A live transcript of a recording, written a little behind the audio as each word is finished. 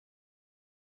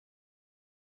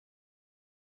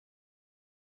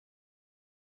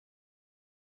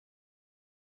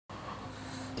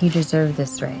You deserve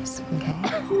this race, okay?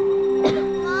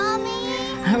 Mommy?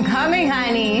 I'm coming,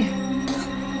 honey.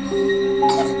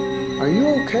 Are you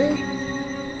okay?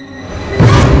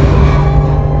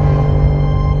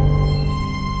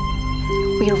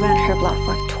 We ran her blood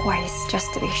work twice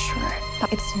just to be sure.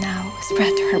 But it's now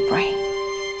spread to her brain.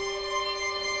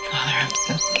 Father, I'm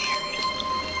so scared.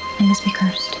 I must be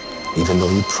cursed. Even though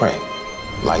you pray,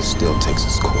 life still takes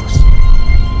its course.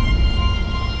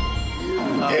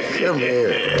 Come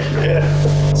here.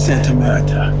 Santa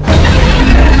Marta.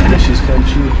 Wishes come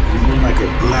true. Even like a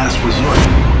last resort.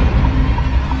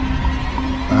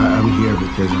 I'm here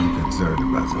because I'm concerned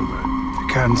about somebody. The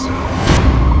cancer.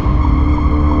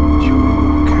 You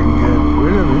can get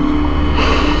rid of it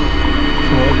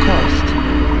for a cost.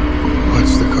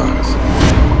 What's the cost?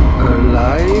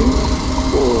 Alive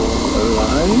or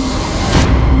alive?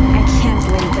 I can't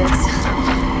believe this.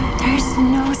 There's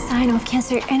no sign of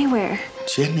cancer anywhere.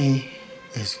 Jenny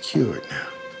is cured now.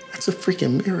 That's a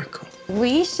freaking miracle.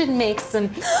 We should make some...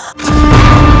 Life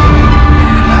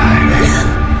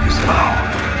is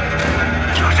home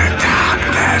to the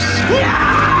darkness.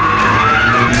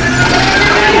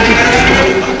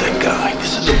 About that guy.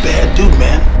 This is a bad dude,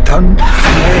 man. Don't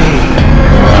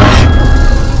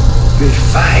with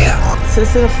fire. It's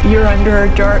as if you're under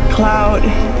a dark cloud.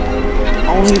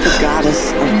 Only the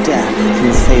goddess of death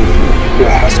can save you. Your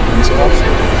husband's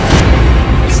offered.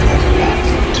 It's never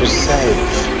enough to save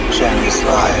Jenny's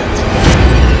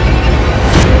life.